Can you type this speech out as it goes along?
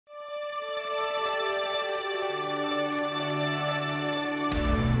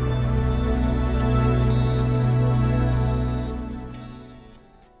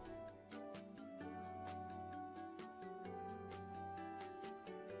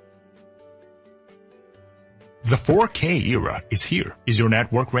The 4K era is here. Is your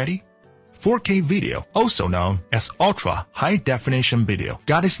network ready? 4K video, also known as ultra high definition video,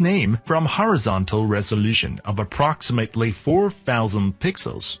 got its name from horizontal resolution of approximately 4,000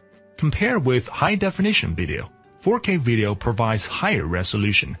 pixels. Compared with high definition video, 4K video provides higher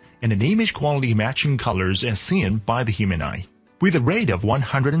resolution and an image quality matching colors as seen by the human eye. With a rate of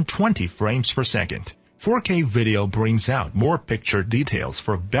 120 frames per second, 4K video brings out more picture details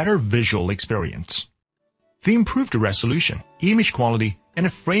for better visual experience. The improved resolution, image quality, and a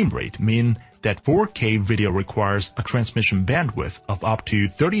frame rate mean that 4K video requires a transmission bandwidth of up to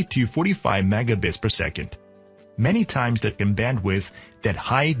 30 to 45 megabits per second, many times the bandwidth that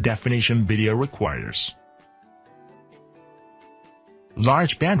high-definition video requires.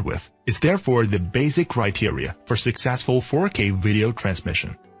 Large bandwidth is therefore the basic criteria for successful 4K video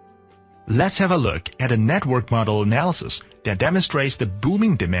transmission. Let's have a look at a network model analysis that demonstrates the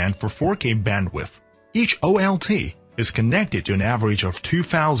booming demand for 4K bandwidth. Each OLT is connected to an average of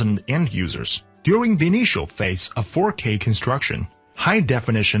 2,000 end users. During the initial phase of 4K construction,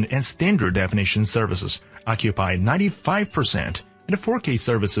 high-definition and standard definition services occupy 95% and 4K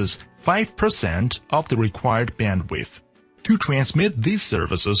services 5% of the required bandwidth. To transmit these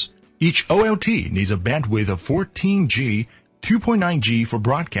services, each OLT needs a bandwidth of 14G, 2.9G for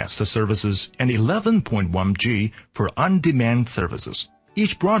broadcast services, and 11.1G for on-demand services.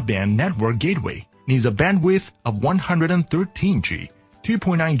 Each broadband network gateway needs a bandwidth of 113G,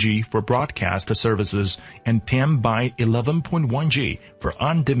 2.9G for broadcast services, and 10 by 11.1G for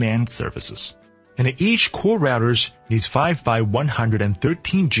on-demand services. And each core routers needs 5 by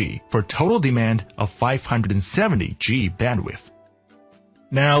 113G for total demand of 570G bandwidth.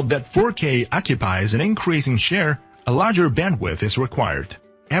 Now that 4K occupies an increasing share, a larger bandwidth is required.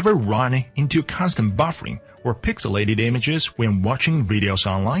 Ever run into constant buffering or pixelated images when watching videos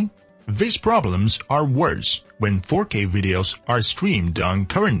online? These problems are worse when 4K videos are streamed on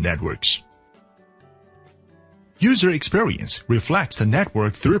current networks. User experience reflects the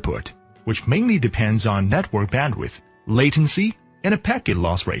network throughput, which mainly depends on network bandwidth, latency, and a packet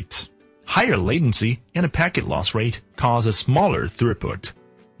loss rate. Higher latency and a packet loss rate cause a smaller throughput.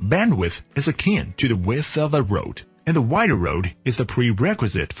 Bandwidth is akin to the width of a road, and the wider road is the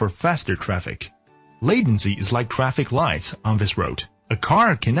prerequisite for faster traffic. Latency is like traffic lights on this road. A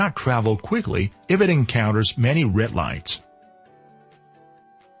car cannot travel quickly if it encounters many red lights.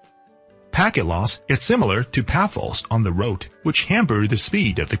 Packet loss is similar to potholes on the road, which hamper the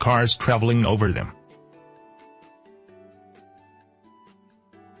speed of the cars traveling over them.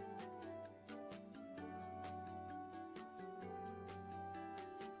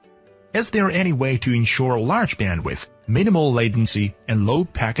 Is there any way to ensure large bandwidth, minimal latency, and low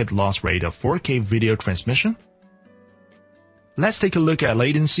packet loss rate of 4K video transmission? Let's take a look at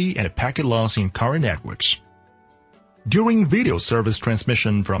latency and packet loss in current networks. During video service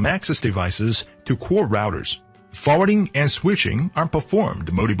transmission from access devices to core routers, forwarding and switching are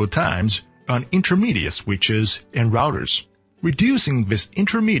performed multiple times on intermediate switches and routers. Reducing this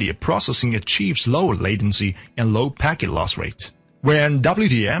intermediate processing achieves lower latency and low packet loss rate. When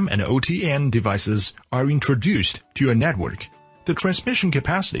WDM and OTN devices are introduced to a network, the transmission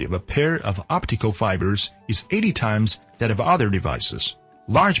capacity of a pair of optical fibers is 80 times that of other devices.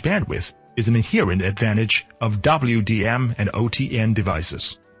 Large bandwidth is an inherent advantage of WDM and OTN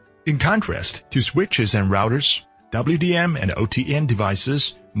devices. In contrast to switches and routers, WDM and OTN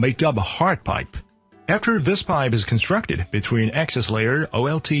devices make up a hard pipe. After this pipe is constructed between access layer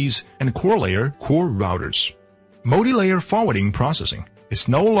OLTs and core layer core routers, multi-layer forwarding processing is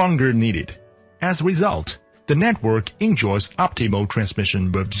no longer needed. As a result, the network enjoys optimal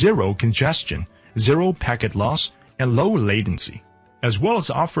transmission with zero congestion, zero packet loss, and low latency, as well as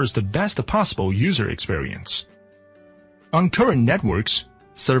offers the best possible user experience. On current networks,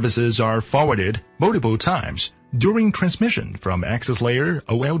 services are forwarded multiple times during transmission from access layer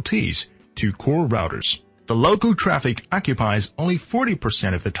OLTs to core routers. The local traffic occupies only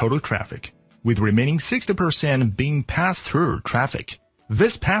 40% of the total traffic, with remaining 60% being pass-through traffic.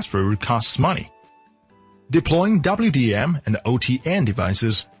 This pass-through costs money. Deploying WDM and OTN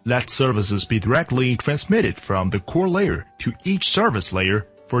devices lets services be directly transmitted from the core layer to each service layer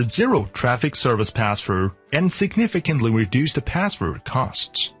for zero traffic service pass-through and significantly reduce the pass-through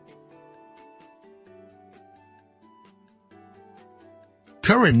costs.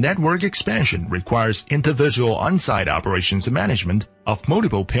 Current network expansion requires individual on-site operations management of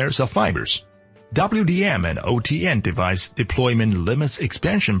multiple pairs of fibers. WDM and OTN device deployment limits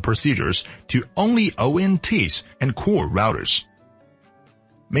expansion procedures to only ONTs and core routers.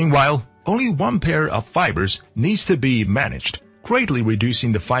 Meanwhile, only one pair of fibers needs to be managed. greatly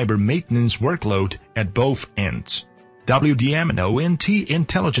reducing the fiber maintenance workload at both ends. WDM and ONT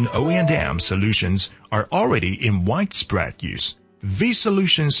intelligent O&M solutions are already in widespread use. These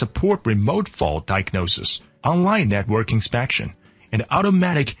solutions support remote fault diagnosis, online network inspection, and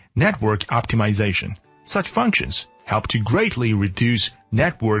automatic network optimization. Such functions help to greatly reduce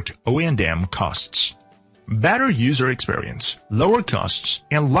network O&M costs. Better user experience, lower costs,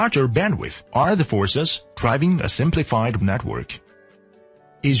 and larger bandwidth are the forces driving a simplified network.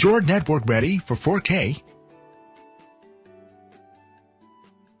 Is your network ready for 4K?